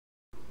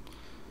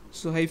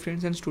So hi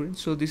friends and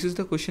students, so this is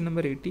the question number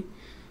 80.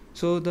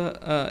 So the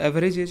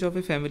average age of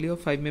a family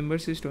of 5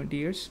 members is 20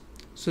 years.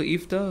 So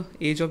if the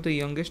age of the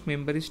youngest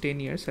member is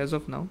 10 years as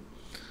of now,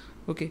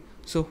 okay,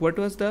 so what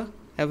was the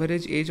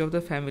average age of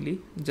the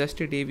family just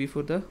a day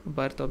before the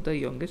birth of the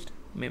youngest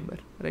member,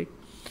 right?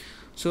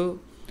 So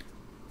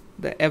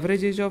the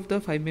average age of the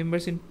 5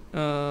 members in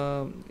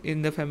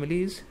the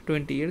family is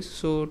 20 years.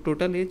 So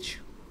total age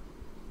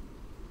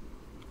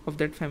of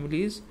that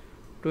family is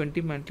 20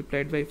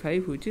 multiplied by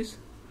 5, which is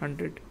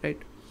 100, right?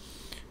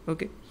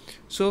 Okay,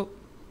 so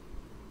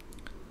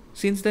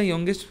since the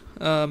youngest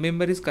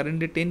member is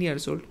currently 10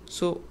 years old,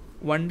 so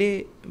one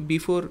day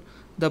before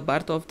the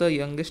birth of the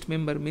youngest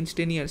member means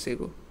 10 years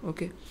ago.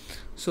 Okay,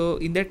 so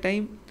in that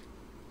time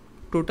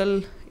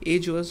total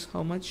age was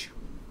how much?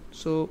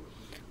 So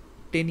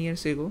 10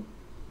 years ago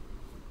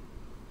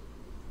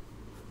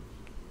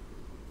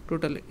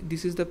total,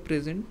 this is the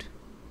present,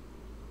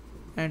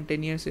 and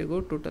 10 years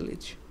ago total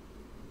age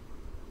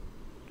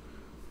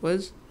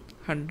was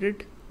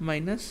 100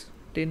 minus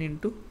 10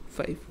 into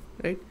 5,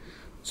 right?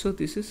 So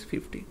this is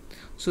 50.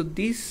 So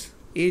this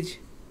age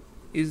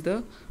is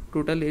the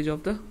total age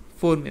of the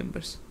 4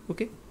 members.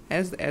 Okay,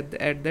 as at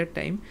that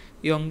time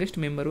youngest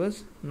member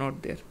was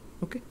not there.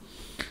 Okay,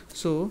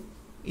 so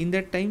in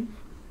that time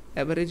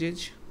average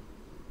age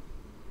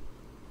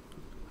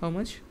how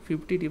much?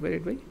 50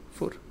 divided by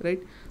 4,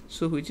 right?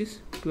 So which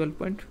is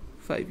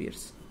 12.5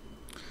 years.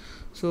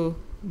 So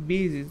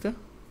B is the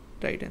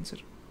right answer.